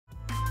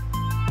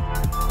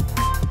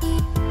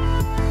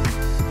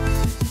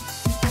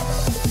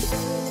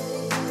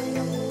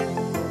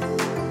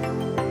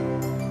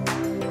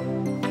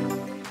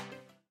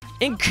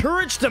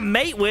encouraged to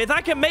mate with.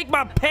 I can make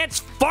my pets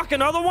fuck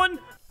another one.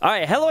 All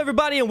right, hello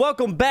everybody and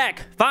welcome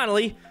back,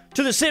 finally,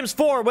 to The Sims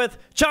 4 with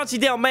Chuancey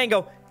Del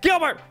Mango,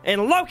 Gilbert,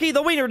 and Loki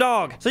the Wiener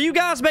Dog. So you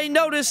guys may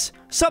notice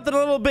something a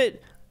little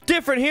bit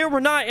different here. We're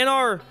not in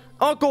our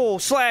uncle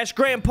slash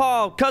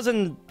grandpa,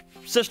 cousin,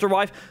 sister,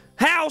 wife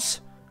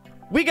house.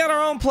 We got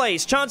our own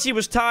place. Chuancey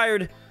was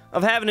tired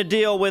of having to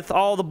deal with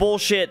all the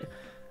bullshit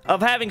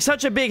of having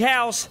such a big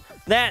house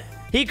that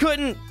he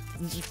couldn't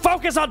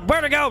focus on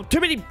where to go.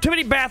 Too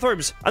many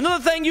bathrooms.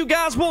 Another thing you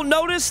guys will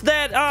notice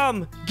that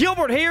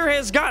Gilbert here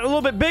has gotten a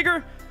little bit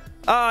bigger.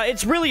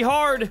 It's really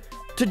hard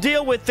to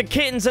deal with the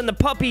kittens and the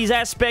puppies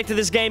aspect of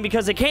this game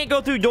because they can't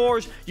go through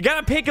doors. You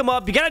gotta pick them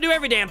up. You gotta do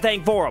every damn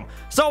thing for them.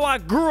 So I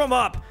grew him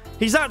up.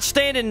 He's not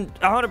standing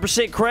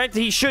 100% correct.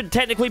 He should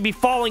technically be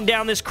falling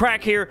down this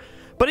crack here,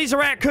 but he's a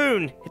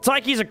raccoon. It's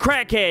like he's a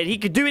crackhead. He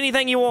could do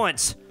anything he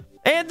wants.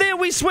 And then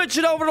we switch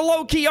it over to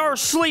Loki, our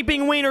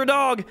sleeping wiener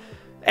dog,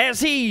 as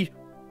he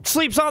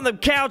sleeps on the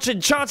couch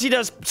and Chauncey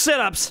does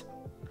sit-ups.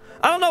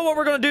 I don't know what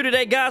we're going to do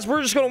today, guys.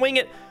 We're just going to wing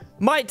it.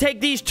 Might take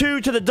these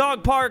two to the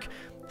dog park,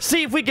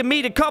 see if we can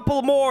meet a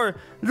couple more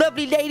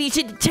lovely ladies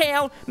in the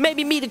town,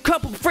 maybe meet a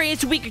couple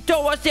friends so we can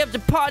throw ourselves a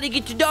party,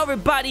 get to know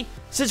everybody,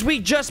 since we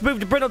just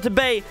moved to Brindleton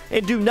Bay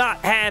and do not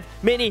have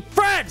many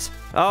friends.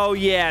 Oh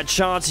yeah,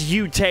 Chauncey,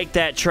 you take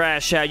that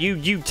trash out.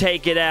 You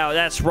take it out.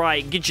 That's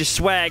right. Get your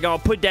swag on.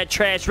 Put that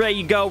trash, ready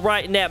you go,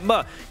 right in that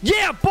mug.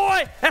 Yeah,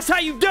 boy! That's how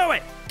you do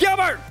it!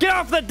 Gilbert, get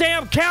off the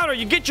damn counter.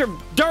 You get your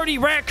dirty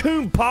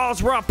raccoon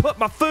paws where I put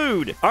my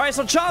food. All right,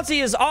 so Chauncey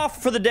is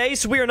off for the day,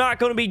 so we are not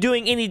going to be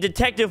doing any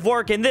detective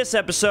work in this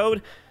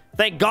episode.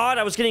 Thank God.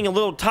 I was getting a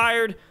little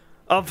tired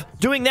of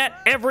doing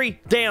that every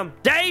damn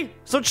day.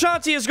 So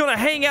Chauncey is going to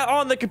hang out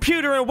on the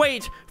computer and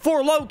wait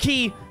for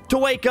Loki to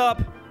wake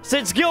up,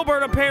 since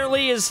Gilbert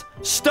apparently is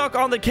stuck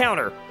on the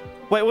counter.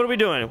 Wait, what are we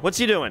doing? What's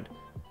he doing?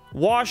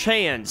 Wash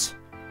hands.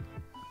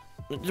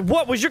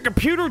 What, was your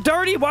computer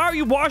dirty? Why are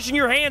you washing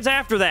your hands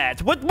after that?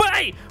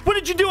 Hey, what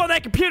did you do on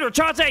that computer,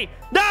 Chauncey?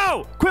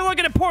 No! Quit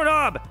looking at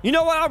Pornhub! You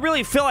know what? I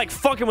really feel like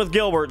fucking with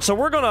Gilbert, so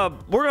we're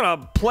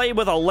gonna play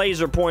with a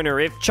laser pointer.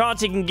 If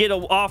Chauncey can get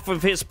off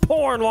of his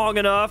porn long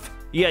enough,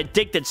 you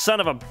addicted son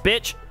of a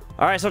bitch.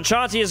 All right, so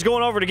Chauncey is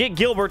going over to get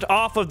Gilbert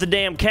off of the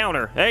damn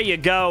counter. There you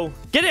go.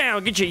 Get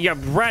down, get you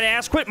rat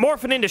ass. Quit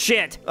morphing into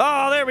shit.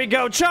 Oh, there we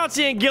go.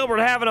 Chauncey and Gilbert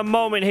having a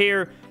moment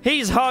here.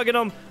 He's hugging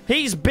him.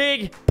 He's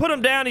big. Put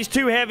him down. He's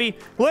too heavy.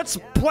 Let's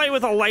play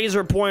with a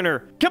laser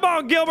pointer. Come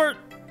on, Gilbert.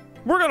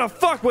 We're gonna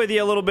fuck with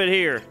you a little bit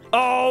here.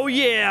 Oh,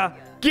 yeah.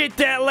 Get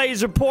that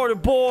laser pointer,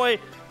 boy.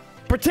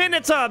 Pretend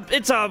it's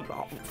a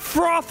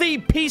frothy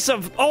piece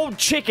of old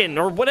chicken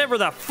or whatever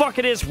the fuck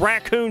it is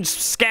raccoons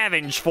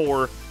scavenge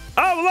for.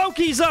 Oh,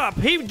 Loki's up.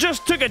 He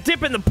just took a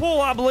dip in the pool,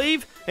 I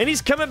believe, and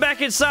he's coming back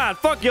inside.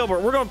 Fuck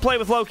Gilbert. We're going to play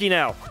with Loki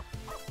now.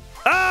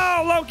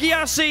 Oh, Loki,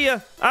 I see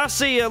ya. I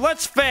see ya.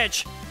 Let's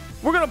fetch.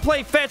 We're going to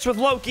play fetch with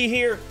Loki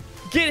here.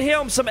 Get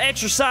him some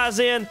exercise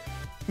in.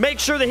 Make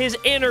sure that his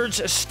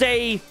innards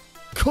stay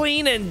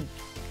clean and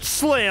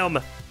slim.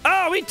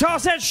 Oh, he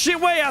tossed that shit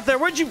way out there.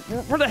 Where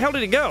the hell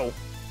did it go?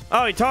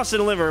 Oh, he tossed it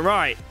in the living room.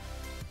 Right.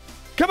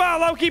 Come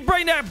on, Loki,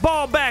 bring that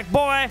ball back,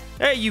 boy.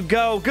 There you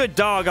go. Good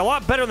dog. A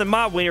lot better than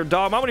my wiener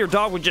dog. My wiener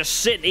dog would just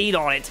sit and eat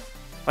on it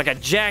like a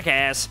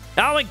jackass.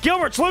 Oh, and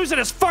Gilbert's losing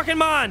his fucking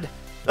mind.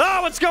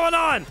 Oh, what's going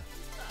on?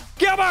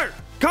 Gilbert,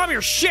 calm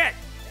your shit.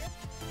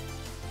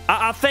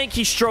 I think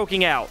he's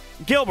stroking out.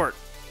 Gilbert,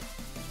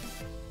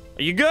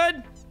 are you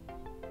good?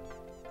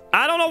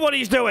 I don't know what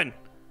he's doing.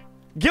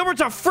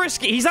 Gilbert's a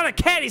frisky. He's not a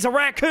cat. He's a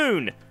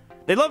raccoon.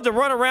 They love to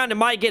run around and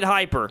might get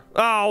hyper.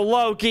 Oh,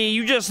 Loki,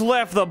 you just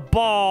left the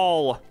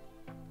ball.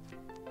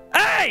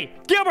 Hey,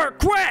 Gilbert,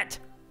 quit!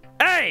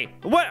 Hey,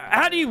 what?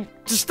 How do you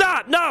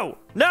stop? No,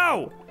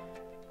 no.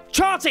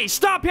 Chauncey,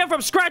 stop him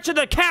from scratching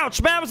the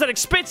couch. Man, that was an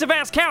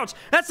expensive-ass couch.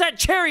 That's that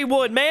cherry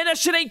wood, man. That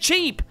shit ain't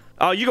cheap.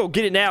 Oh, you go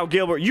get it now,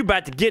 Gilbert. You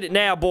about to get it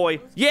now, boy.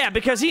 Yeah,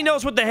 because he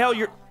knows what the hell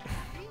you're...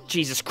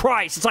 Jesus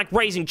Christ, it's like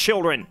raising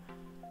children.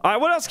 All right,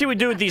 what else can we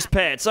do with these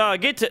pets? How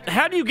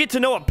do you get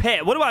to know a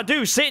pet? What do I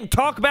do? Sit and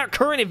talk about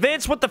current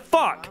events? What the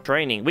fuck?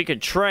 Training. We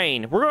could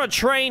train. We're gonna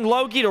train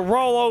Loki to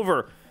roll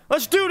over.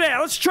 Let's do that.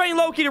 Let's train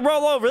Loki to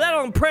roll over.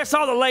 That'll impress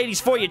all the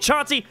ladies for you,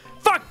 Chauncey.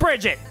 Fuck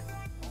Bridget.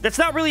 That's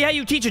not really how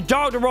you teach a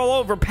dog to roll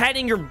over,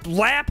 patting your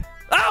lap.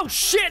 Oh,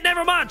 shit,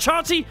 never mind,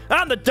 Chauncey.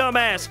 I'm the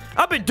dumbass.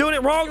 I've been doing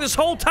it wrong this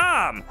whole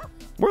time.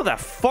 Where the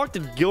fuck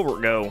did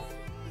Gilbert go?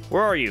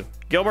 Where are you,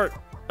 Gilbert?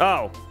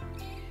 Oh.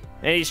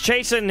 And he's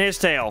chasing his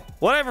tail.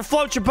 Whatever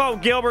floats your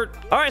boat, Gilbert.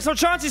 All right, so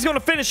Chauncey's going to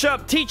finish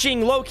up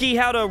teaching Loki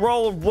how to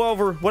roll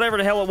over whatever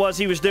the hell it was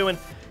he was doing.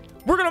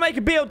 We're going to make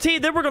a BOT,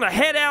 then we're going to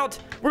head out.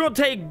 We're going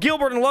to take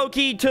Gilbert and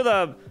Loki to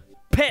the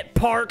pet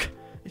park.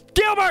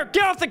 Gilbert,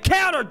 get off the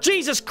counter!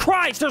 Jesus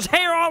Christ, there's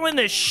hair all in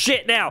this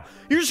shit now.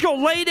 You're just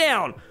going to lay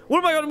down.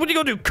 What are you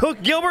gonna do?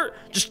 Cook Gilbert?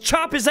 Just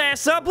chop his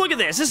ass up? Look at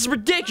this. This is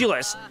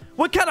ridiculous.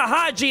 What kind of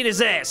hygiene is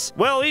this?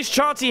 Well, at least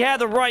Chauncey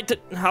had the right to...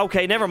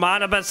 Okay, never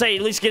mind. I'm about to say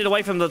at least get it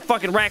away from the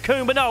fucking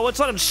raccoon, but no, let's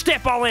let him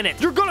step all in it.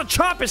 You're gonna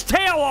chop his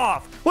tail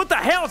off. What the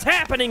hell's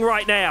happening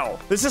right now?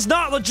 This is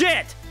not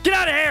legit. Get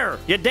out of here,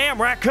 you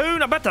damn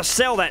raccoon. I'm about to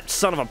sell that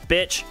son of a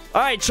bitch.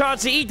 All right,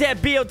 Chauncey, eat that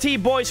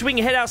BLT, boy, so we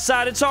can head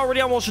outside. It's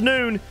already almost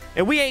noon,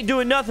 and we ain't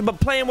doing nothing but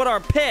playing with our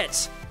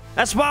pets.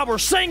 That's why we're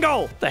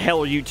single. What the hell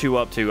are you two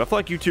up to? I feel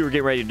like you two are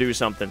getting ready to do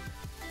something.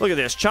 Look at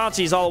this.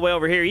 Chauncey's all the way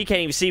over here. He can't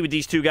even see what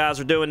these two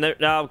guys are doing.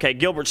 Okay,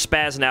 Gilbert's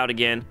spazzing out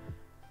again.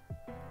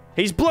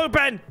 He's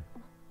blooping.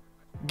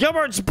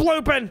 Gilbert's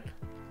blooping.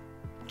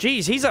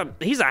 Jeez,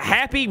 he's a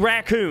happy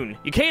raccoon.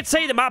 You can't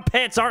say that my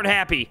pets aren't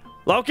happy.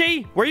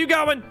 Loki, where you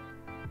going?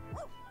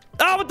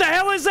 Oh, what the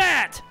hell is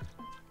that?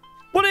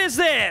 What is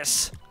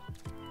this?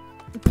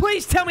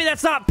 Please tell me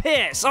that's not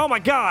piss. Oh my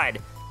God.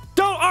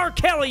 Don't R.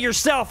 Kelly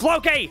yourself,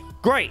 Loki.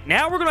 Great,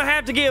 now we're gonna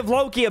have to give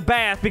Loki a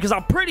bath because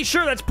I'm pretty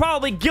sure that's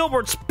probably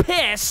Gilbert's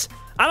piss.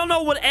 I don't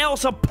know what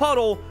else a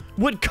puddle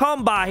would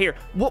come by here.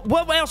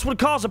 What else would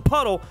cause a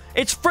puddle?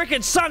 It's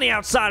freaking sunny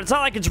outside. It's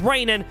not like it's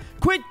raining.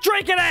 Quit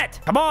drinking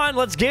it! Come on,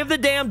 let's give the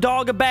damn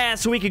dog a bath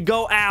so we can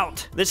go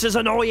out. This is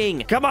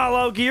annoying. Come on,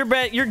 Loki, you're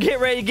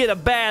getting ready to get a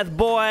bath,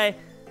 boy.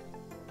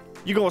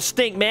 You're gonna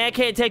stink, man. I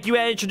can't take you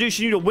out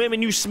introducing you to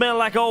women. You smell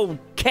like old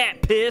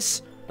cat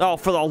piss. Oh,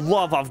 for the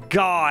love of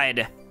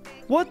God.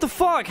 What the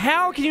fuck?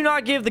 How can you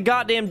not give the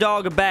goddamn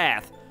dog a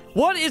bath?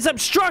 What is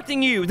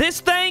obstructing you?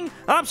 This thing?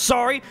 I'm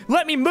sorry.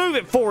 Let me move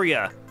it for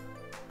you.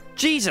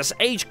 Jesus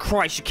H.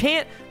 Christ. You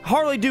can't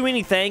hardly do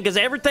anything because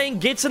everything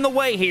gets in the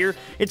way here.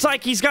 It's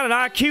like he's got an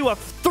IQ of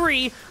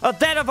 3 of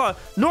that of a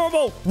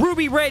normal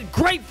ruby red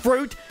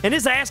grapefruit, and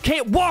his ass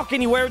can't walk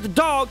anywhere with the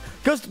dog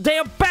because the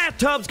damn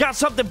bathtub's got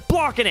something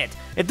blocking it.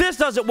 If this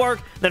doesn't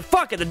work, then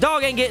fuck it. The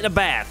dog ain't getting a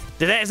bath.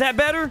 Is that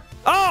better?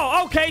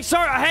 Oh, okay.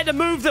 Sorry, I had to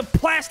move the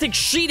plastic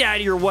sheet out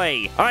of your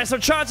way. All right, so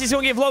Chauncey's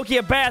going to give Loki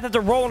a bath after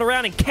rolling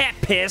around in cat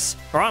piss.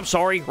 Or, I'm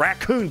sorry,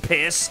 raccoon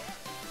piss.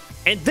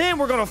 And then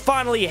we're going to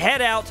finally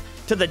head out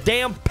to the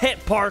damn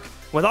pet park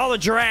with all the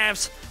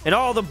giraffes and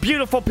all the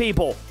beautiful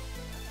people.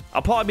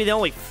 I'll probably be the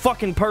only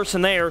fucking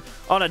person there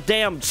on a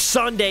damn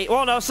Sunday.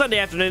 Well, no, Sunday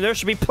afternoon. There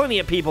should be plenty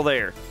of people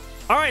there.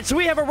 All right, so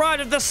we have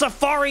arrived at the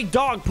Safari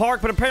Dog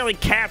Park, but apparently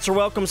cats are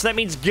welcome, so that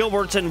means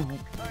Gilbert's in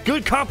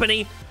good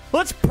company.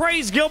 Let's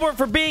praise Gilbert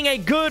for being a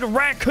good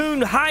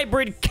raccoon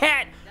hybrid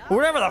cat,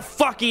 whatever the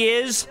fuck he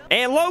is.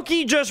 And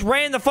Loki just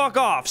ran the fuck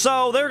off,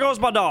 so there goes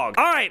my dog.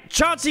 All right,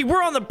 Chauncey,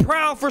 we're on the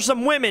prowl for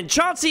some women.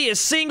 Chauncey is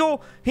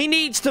single. He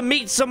needs to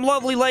meet some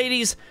lovely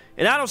ladies,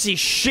 and I don't see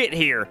shit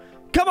here.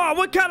 Come on,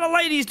 what kind of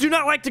ladies do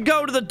not like to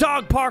go to the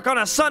dog park on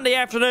a Sunday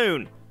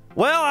afternoon?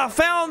 Well, I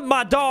found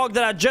my dog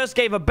that I just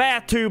gave a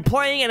bath to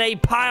playing in a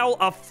pile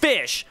of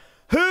fish.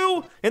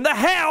 Who in the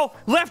hell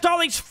left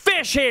all these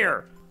fish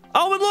here?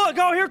 Oh, and look,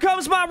 oh, here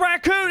comes my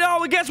raccoon.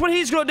 Oh, and guess what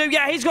he's going to do?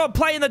 Yeah, he's going to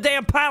play in the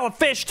damn pile of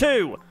fish,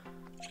 too.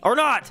 Or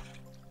not.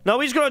 No,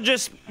 he's going to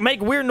just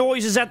make weird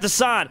noises at the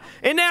sign.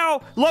 And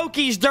now,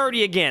 Loki's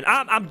dirty again.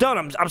 I'm done.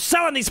 I'm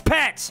selling these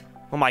pets.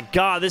 Oh, my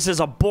God, this is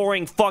a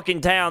boring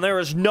fucking town. There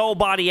is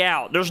nobody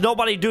out. There's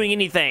nobody doing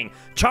anything.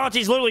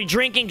 Chauncey's literally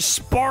drinking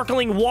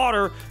sparkling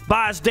water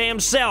by his damn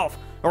self.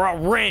 Or a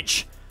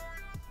wrench.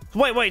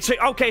 Wait. So,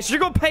 okay, so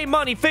you're going to pay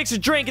money, fix a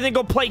drink, and then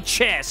go play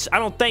chess. I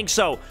don't think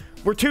so.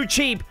 We're too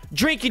cheap.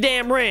 Drink, you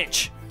damn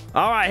wrench.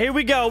 All right, here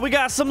we go. We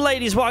got some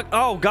ladies walk.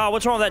 Oh, God,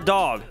 what's wrong with that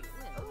dog?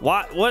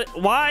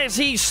 Why is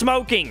he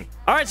smoking?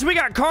 All right, so we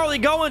got Carly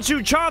going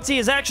to Chauncey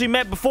has actually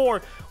met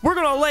before. We're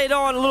going to lay it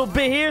on a little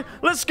bit here.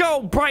 Let's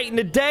go brighten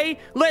the day.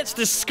 Let's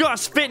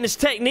discuss fitness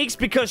techniques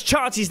because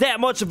Chauncey's that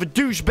much of a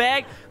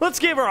douchebag. Let's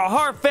give her a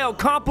heartfelt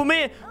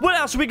compliment. What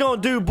else are we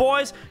going to do,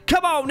 boys?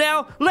 Come on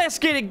now. Let's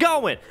get it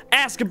going.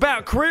 Ask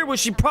about career,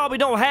 which she probably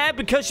don't have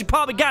because she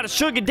probably got a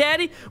sugar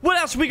daddy. What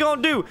else are we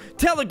going to do?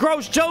 Tell a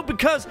gross joke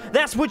because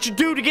that's what you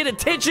do to get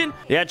attention.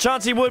 Yeah,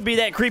 Chauncey would be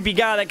that creepy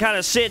guy that kind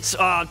of sits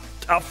a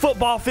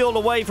football field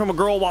away from a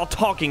girl while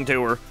talking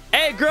to her.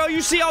 Hey, girl,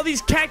 you see all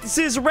these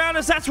cactuses around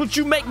us? That's what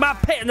you make my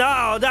pet.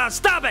 No,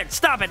 stop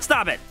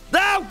it.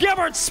 No,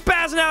 Gilbert's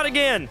spazzing out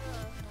again.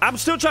 I'm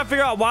still trying to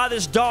figure out why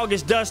this dog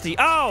is dusty.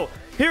 Oh,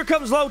 here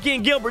comes Loki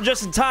and Gilbert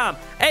just in time.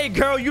 Hey,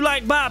 girl, you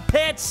like my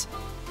pets?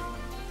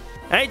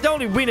 Ain't the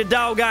only wiener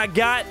dog I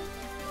got.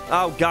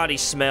 Oh, God, he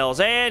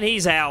smells. And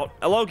he's out.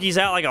 Loki's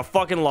out like a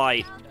fucking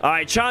light. All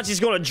right, Chauncey's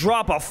going to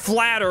drop a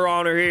flatter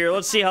on her here.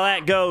 Let's see how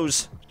that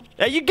goes.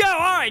 There you go.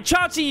 All right,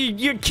 Chauncey,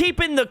 you're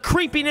keeping the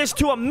creepiness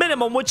to a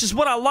minimum, which is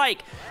what I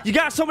like. You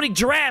got so many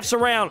giraffes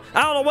around.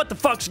 I don't know what the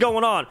fuck's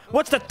going on.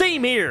 What's the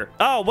theme here?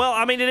 Oh, well,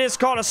 I mean, it is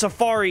called a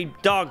safari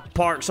dog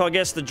park, so I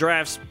guess the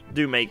giraffes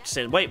do make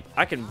sense. Wait,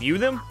 I can view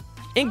them?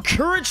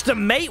 Encouraged to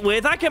mate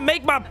with? I can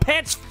make my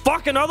pets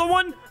fuck another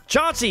one?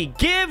 Chauncey,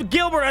 give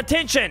Gilbert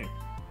attention.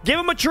 Give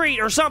him a treat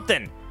or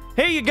something.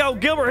 Here you go,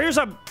 Gilbert. Here's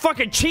a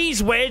fucking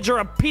cheese wedge or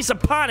a piece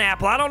of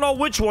pineapple. I don't know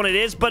which one it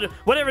is, but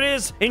whatever it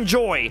is,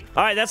 enjoy.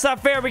 All right, that's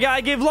not fair. We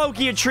gotta give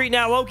Loki a treat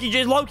now.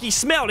 Loki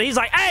smelled it. He's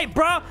like, hey,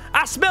 bro,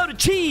 I smelled the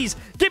cheese.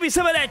 Give me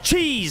some of that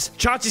cheese.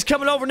 Chauncey's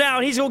coming over now,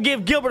 and he's gonna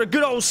give Gilbert a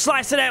good old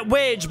slice of that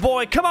wedge,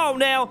 boy. Come on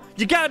now.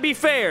 You gotta be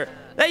fair.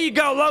 There you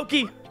go,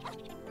 Loki.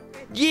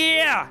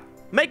 Yeah.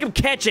 Make him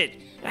catch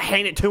it.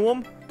 Hand it to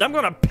him. I'm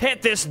gonna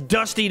pet this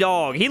dusty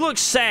dog. He looks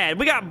sad.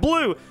 We got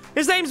Blue.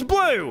 His name's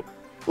Blue.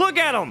 Look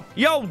at him.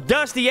 Yo,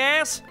 dusty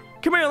ass.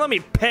 Come here, let me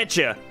pet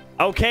you.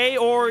 Okay,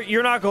 or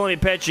you're not gonna let me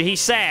pet you. He's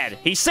sad.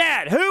 He's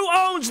sad. Who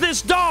owns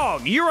this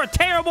dog? You're a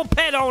terrible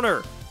pet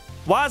owner.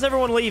 Why is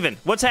everyone leaving?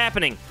 What's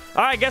happening?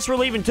 All right, guess we're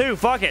leaving too.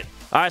 Fuck it.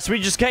 All right, so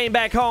we just came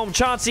back home.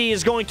 Chauncey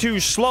is going to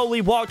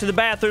slowly walk to the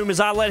bathroom as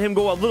I let him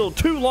go a little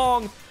too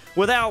long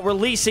without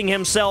releasing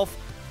himself.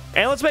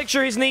 And let's make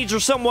sure his needs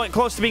are somewhat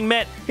close to being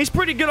met. He's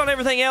pretty good on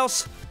everything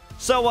else.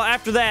 So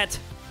after that,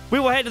 we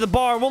will head to the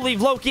bar, and we'll leave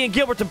Loki and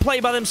Gilbert to play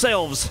by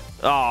themselves.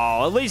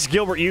 Oh, at least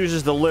Gilbert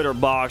uses the litter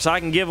box.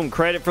 I can give him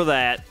credit for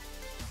that.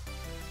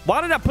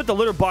 Why did I put the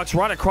litter box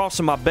right across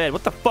from my bed?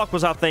 What the fuck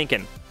was I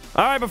thinking?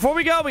 All right, before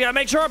we go, we gotta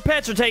make sure our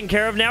pets are taken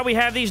care of. Now we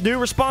have these new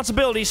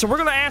responsibilities, so we're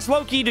gonna ask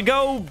Loki to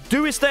go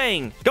do his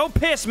thing. Go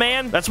piss,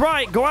 man. That's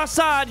right. Go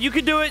outside. You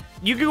can do it.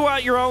 You can go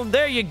out your own.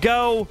 There you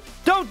go.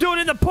 Don't do it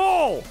in the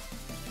pool.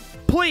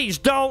 Please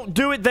don't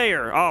do it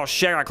there. Oh,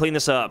 shit. I gotta clean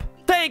this up.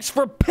 Thanks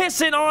for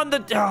pissing on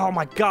the... Oh,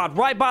 my God.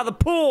 Right by the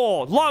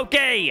pool.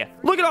 Loki.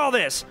 Look at all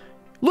this.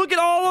 Look at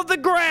all of the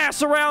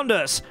grass around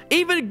us.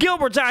 Even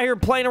Gilbert's out here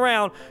playing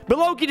around. But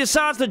Loki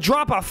decides to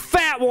drop a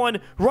fat one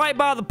right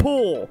by the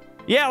pool.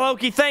 Yeah,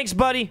 Loki. Thanks,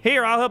 buddy.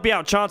 Here, I'll help you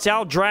out, Chauncey.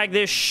 I'll drag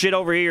this shit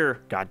over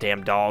here.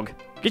 Goddamn dog.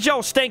 Get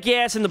your stinky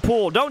ass in the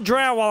pool. Don't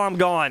drown while I'm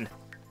gone.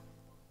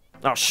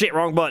 Oh, shit.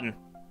 Wrong button.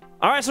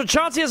 All right, so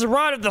Chauncey has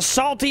arrived at the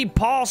Salty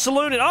Paw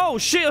Saloon. And oh,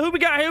 shit, who we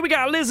got here? We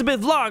got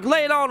Elizabeth Locke.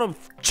 Lay it on him,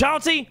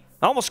 Chauncey.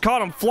 I almost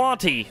called him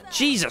Flaunty.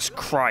 Jesus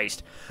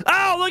Christ.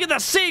 Oh, look at the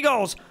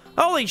seagulls.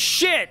 Holy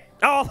shit.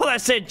 Oh, that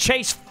said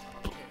Chase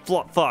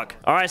fuck.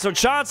 All right, so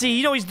Chauncey,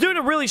 you know, he's doing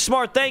a really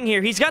smart thing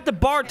here. He's got the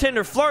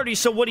bartender flirty,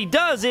 so what he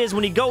does is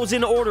when he goes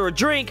in to order a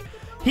drink,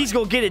 he's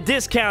going to get it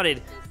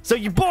discounted. So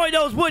your boy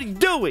knows what he's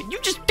doing. You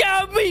just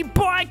got me,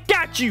 boy. I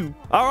got you.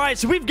 All right,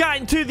 so we've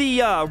gotten to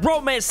the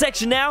romance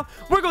section now.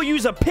 We're going to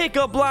use a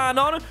pickup line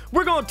on her.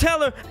 We're going to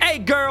tell her, hey,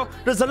 girl,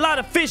 there's a lot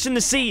of fish in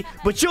the sea,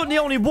 but you're the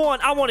only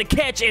one I want to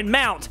catch and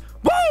mount.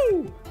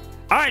 Woo!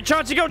 All right,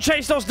 Chauncey, go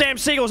chase those damn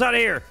seagulls out of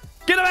here.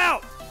 Get them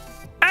out.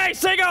 Hey,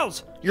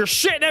 seagulls, you're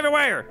shitting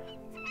everywhere.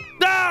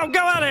 No,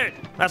 go out of here.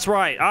 That's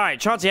right. All right,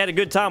 Chauncey had a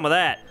good time with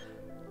that.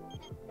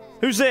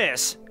 Who's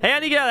this? Hey, I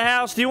need to get out of the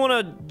house. Do you want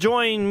to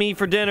join me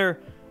for dinner?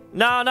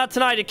 No, not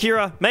tonight,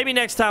 Akira. Maybe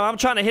next time. I'm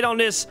trying to hit on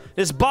this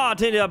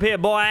bartender up here,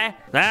 boy.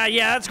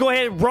 Yeah, let's go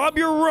ahead and rub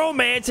your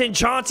romance in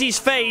Chauncey's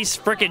face.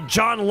 Frickin'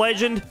 John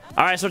Legend.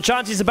 All right, so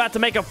Chauncey's about to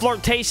make a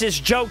flirtatious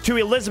joke to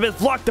Elizabeth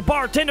Locke, the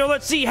bartender.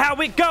 Let's see how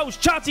it goes.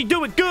 Chauncey,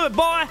 do it good,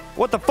 boy.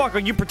 What the fuck? Are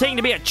you pretending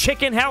to be a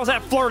chicken? How is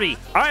that flirty?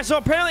 All right, so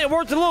apparently it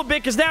worked a little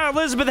bit because now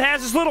Elizabeth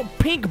has this little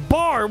pink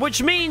bar,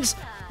 which means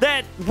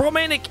that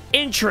romantic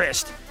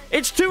interest.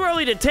 It's too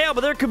early to tell,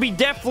 but there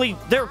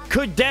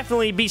could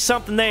definitely be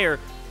something there.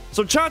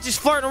 So Chauncey's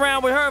flirting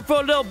around with her for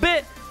a little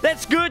bit.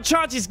 That's good.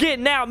 Chauncey's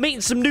getting out, meeting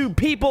some new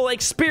people,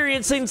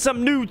 experiencing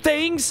some new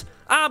things.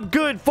 I'm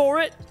good for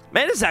it.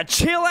 Man, this is a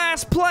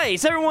chill-ass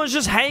place. Everyone's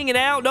just hanging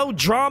out. No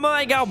drama.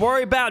 Ain't got to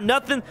worry about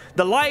nothing.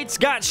 The lights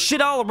got shit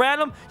all around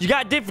them. You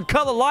got different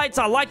color lights.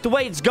 I like the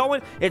way it's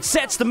going. It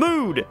sets the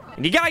mood.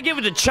 And you got to give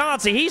it to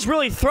Chauncey. He's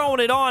really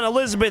throwing it on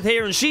Elizabeth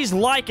here, and she's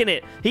liking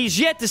it. He's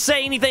yet to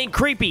say anything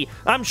creepy.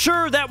 I'm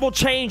sure that will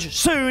change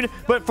soon,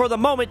 but for the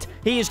moment,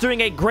 he is doing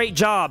a great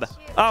job.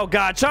 Oh,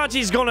 God.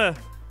 Chauncey's gonna...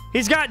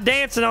 He's got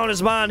dancing on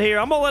his mind here.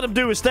 I'm going to let him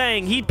do his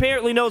thing. He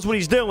apparently knows what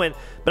he's doing,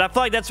 but I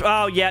feel like that's...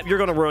 Oh, yeah, you're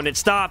going to ruin it.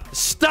 Stop.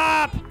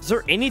 Stop! Is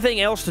there anything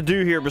else to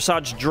do here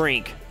besides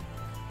drink?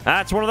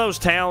 It's one of those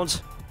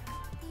towns.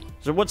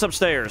 So what's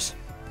upstairs?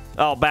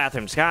 Oh,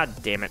 bathrooms. God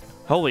damn it.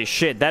 Holy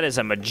shit, that is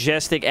a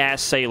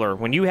majestic-ass sailor.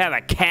 When you have a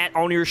cat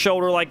on your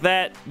shoulder like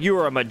that, you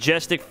are a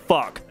majestic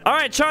fuck. All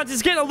right, Chauncey,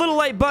 it's getting a little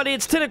late, buddy.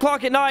 It's 10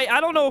 o'clock at night. I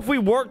don't know if we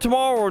work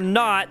tomorrow or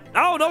not.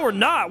 Oh, no, we're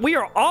not. We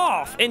are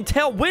off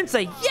until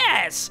Wednesday.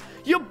 Yes!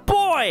 Your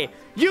boy!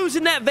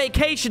 Using that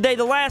vacation day,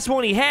 the last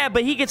one he had,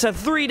 but he gets a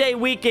 3-day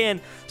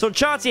weekend, so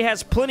Chauncey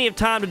has plenty of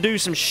time to do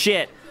some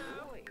shit.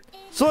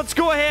 So let's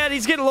go ahead.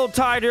 He's getting a little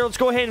tired here. Let's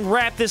go ahead and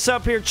wrap this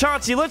up here.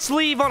 Chauncey, let's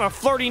leave on a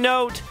flirty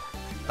note.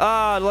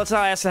 Let's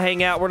not ask to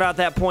hang out. We're not at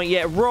that point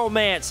yet.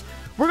 Romance.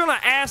 We're going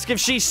to ask if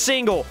she's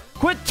single.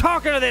 Quit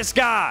talking to this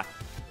guy.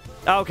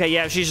 Okay,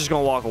 yeah, she's just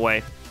going to walk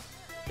away.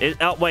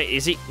 Oh, wait,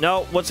 is he?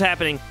 No, what's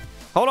happening?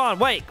 Hold on,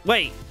 wait.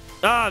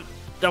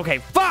 Okay,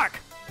 fuck.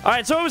 All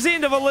right, so it was the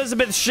end of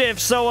Elizabeth's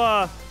shift,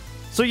 so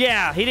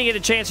yeah, he didn't get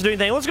a chance to do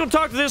anything. Let's go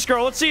talk to this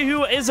girl. Let's see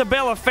who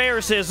Isabella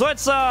Ferris is.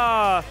 Let's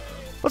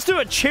do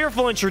a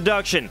cheerful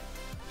introduction.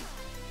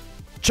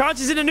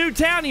 Chauncey's in a new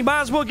town. He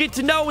might as well get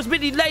to know as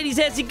many ladies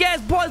as he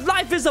gets. Boys,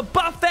 life is a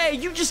buffet.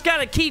 You just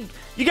gotta keep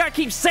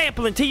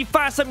sampling until you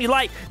find something you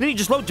like. Then you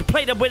just load your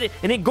plate up with it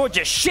and then gorge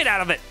the shit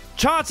out of it.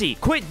 Chauncey,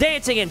 quit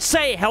dancing and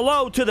say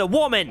hello to the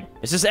woman.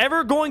 Is this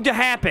ever going to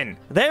happen?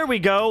 There we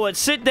go. Let's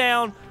sit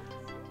down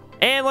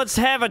and let's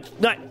have a...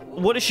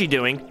 What is she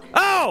doing?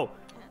 Oh!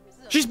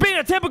 She's being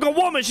a typical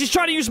woman. She's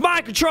trying to use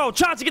mind control.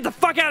 Chauncey, get the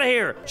fuck out of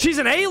here. She's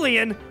an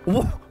alien?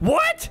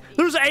 What?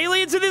 There's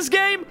aliens in this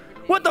game?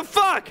 What the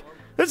fuck?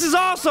 This is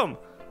awesome.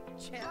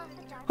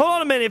 Hold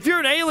on a minute. If you're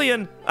an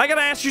alien, I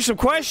gotta ask you some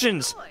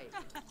questions.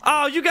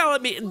 Oh, you gotta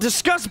let me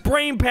discuss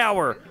brain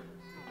power.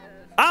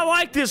 I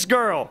like this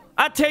girl.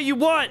 I tell you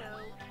what.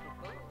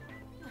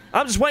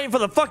 I'm just waiting for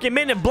the fucking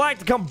men in black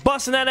to come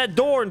busting out that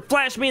door and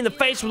flash me in the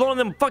face with one of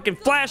them fucking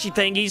flashy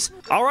thingies.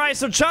 Alright,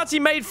 so Chauncey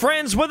made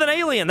friends with an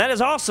alien. That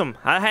is awesome.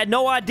 I had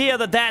no idea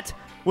that that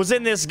was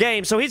in this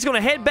game. So he's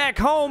gonna head back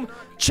home,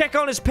 check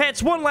on his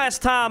pets one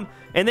last time,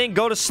 and then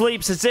go to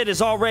sleep since it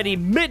is already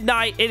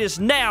midnight. It is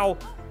now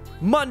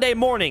Monday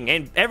morning,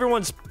 and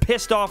everyone's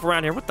pissed off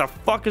around here. What the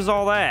fuck is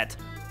all that?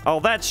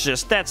 Oh, that's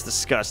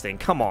disgusting.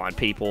 Come on,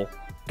 people.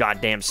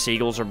 Goddamn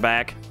seagulls are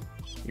back.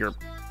 Your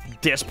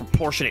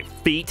disproportionate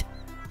feet.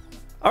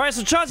 Alright,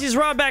 so Chauncey's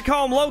riding back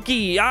home.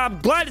 Loki, I'm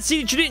glad to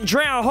see that you didn't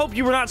drown. I hope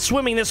you were not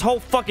swimming this whole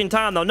fucking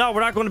time, though. No,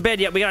 we're not going to bed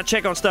yet. We gotta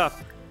check on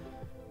stuff.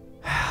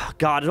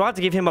 God, do I have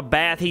to give him a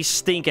bath? He's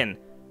stinking.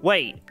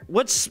 Wait,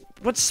 what's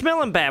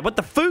smelling bad? What,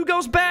 the food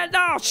goes bad?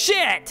 Oh,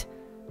 shit!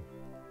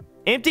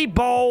 Empty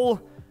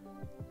bowl.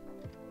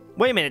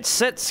 Wait a minute,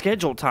 set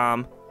schedule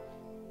time.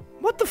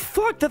 What the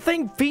fuck? The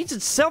thing feeds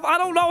itself? I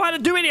don't know how to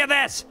do any of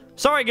this!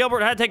 Sorry,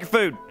 Gilbert, I had to take your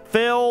food.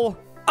 Phil.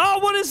 Oh,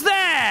 what is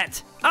that?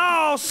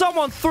 Oh,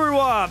 someone threw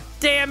up.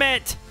 Damn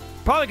it.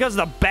 Probably because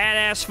of the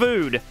badass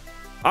food.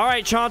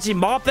 Alright, Chauncey,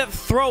 mop that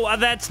throw.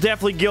 That's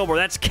definitely Gilbert.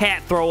 That's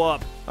cat throw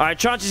up. Alright,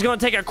 Chauncey's gonna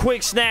take a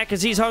quick snack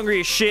because he's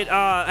hungry as shit.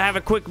 Have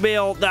a quick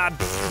meal.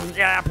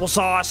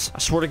 Applesauce. I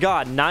swear to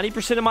God,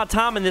 90% of my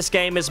time in this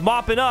game is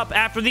mopping up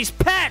after these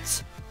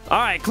pets.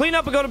 Alright, clean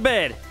up and go to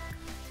bed.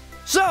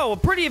 So, a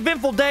pretty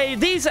eventful day.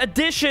 These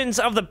additions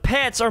of the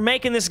pets are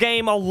making this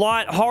game a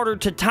lot harder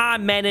to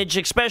time manage,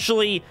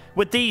 especially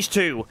with these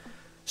two.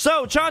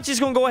 So, Chauncey's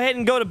gonna go ahead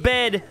and go to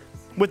bed.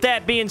 With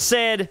that being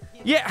said,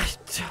 yeah,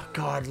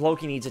 God,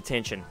 Loki needs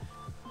attention.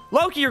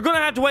 Loki, you're gonna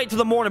have to wait till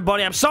the morning,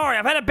 buddy. I'm sorry,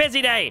 I've had a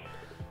busy day.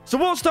 So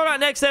we'll start our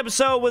next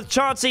episode with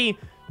Chauncey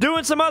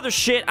doing some other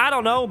shit. I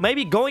don't know,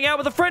 maybe going out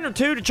with a friend or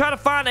two to try to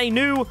find a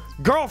new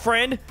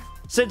girlfriend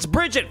since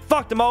Bridget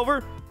fucked him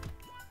over.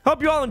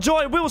 Hope you all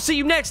enjoyed. We will see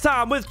you next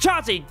time with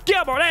Chauncey,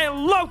 Gilbert,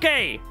 and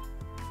Loki.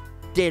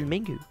 Del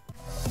Mingo.